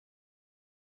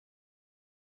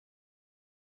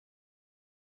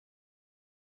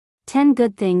10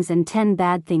 Good Things and 10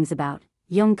 Bad Things About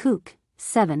Jungkook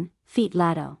 7 feat.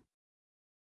 Latto.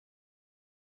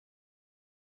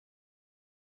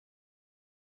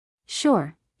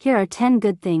 Sure, here are 10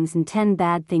 good things and 10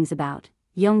 bad things about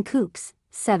Jungkook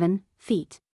 7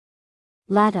 feat.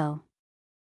 Latto.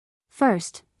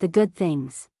 First, the good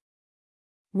things.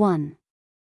 1.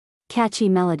 Catchy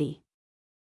melody.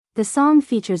 The song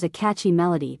features a catchy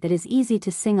melody that is easy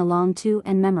to sing along to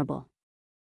and memorable.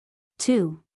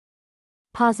 2.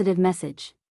 Positive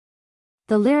message.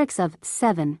 The lyrics of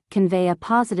 7 convey a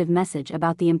positive message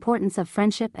about the importance of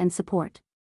friendship and support.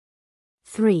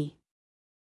 3.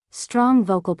 Strong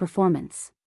vocal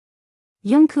performance.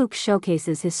 Jungkook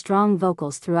showcases his strong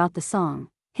vocals throughout the song,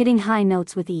 hitting high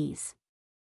notes with ease.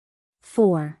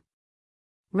 4.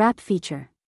 Rap feature.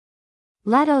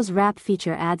 Latto's rap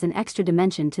feature adds an extra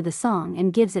dimension to the song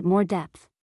and gives it more depth.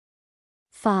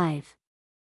 5.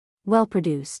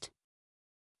 Well-produced.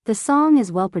 The song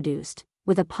is well-produced,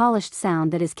 with a polished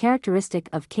sound that is characteristic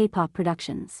of K-pop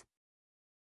productions.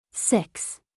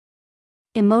 6.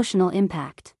 Emotional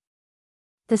impact.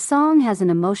 The song has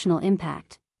an emotional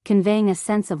impact, conveying a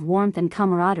sense of warmth and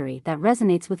camaraderie that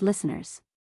resonates with listeners.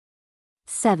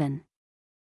 7.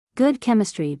 Good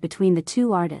chemistry between the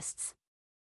two artists.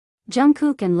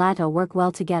 Jungkook and Latto work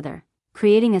well together,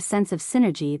 creating a sense of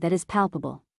synergy that is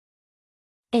palpable.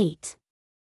 8.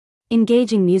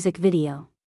 Engaging music video.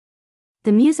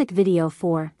 The music video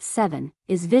for 7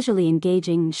 is visually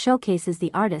engaging and showcases the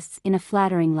artists in a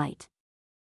flattering light.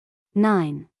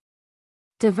 9.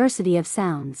 Diversity of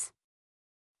sounds.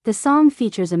 The song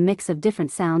features a mix of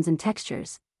different sounds and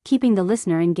textures, keeping the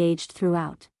listener engaged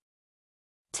throughout.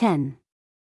 10.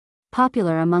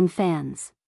 Popular among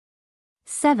fans.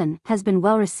 7 has been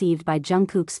well received by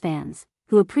Jungkook's fans,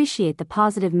 who appreciate the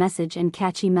positive message and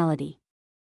catchy melody.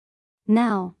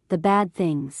 Now, the bad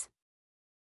things.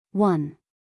 1.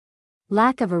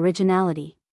 Lack of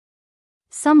originality.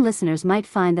 Some listeners might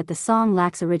find that the song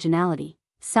lacks originality,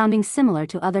 sounding similar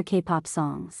to other K-pop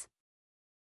songs.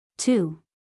 2.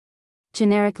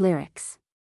 Generic lyrics.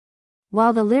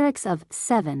 While the lyrics of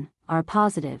 7 are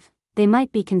positive, they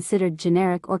might be considered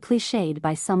generic or cliched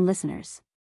by some listeners.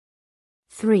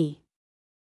 3.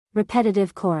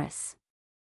 Repetitive chorus.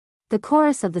 The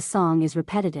chorus of the song is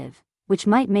repetitive, which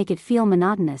might make it feel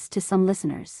monotonous to some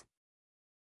listeners.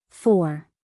 4.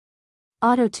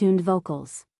 Auto-tuned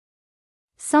vocals.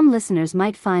 Some listeners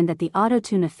might find that the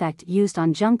auto-tune effect used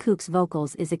on Jungkook's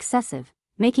vocals is excessive,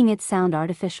 making it sound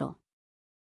artificial.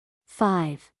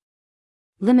 5.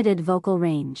 Limited vocal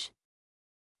range.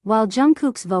 While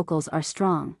Jungkook's vocals are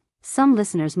strong, some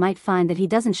listeners might find that he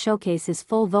doesn't showcase his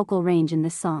full vocal range in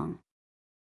this song.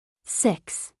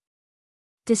 6.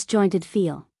 Disjointed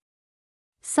feel.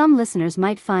 Some listeners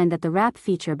might find that the rap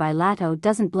feature by Latto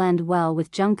doesn't blend well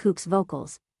with Jungkook's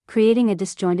vocals, creating a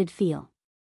disjointed feel.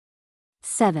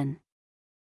 7.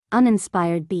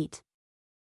 Uninspired beat.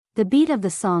 The beat of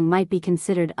the song might be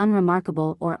considered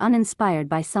unremarkable or uninspired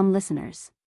by some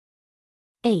listeners.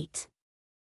 8.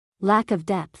 Lack of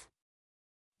depth.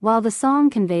 While the song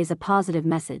conveys a positive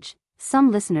message, some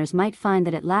listeners might find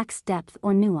that it lacks depth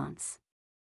or nuance.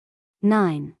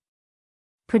 9.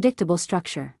 Predictable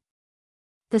structure.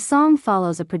 The song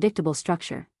follows a predictable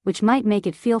structure, which might make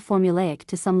it feel formulaic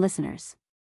to some listeners.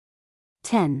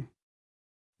 10.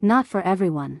 Not for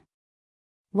everyone.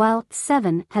 While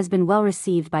 7 has been well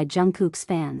received by Jungkook's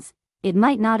fans, it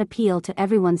might not appeal to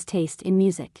everyone's taste in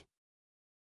music.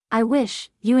 I wish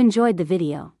you enjoyed the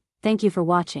video. Thank you for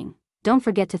watching. Don't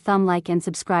forget to thumb like and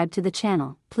subscribe to the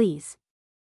channel, please.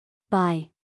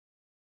 Bye.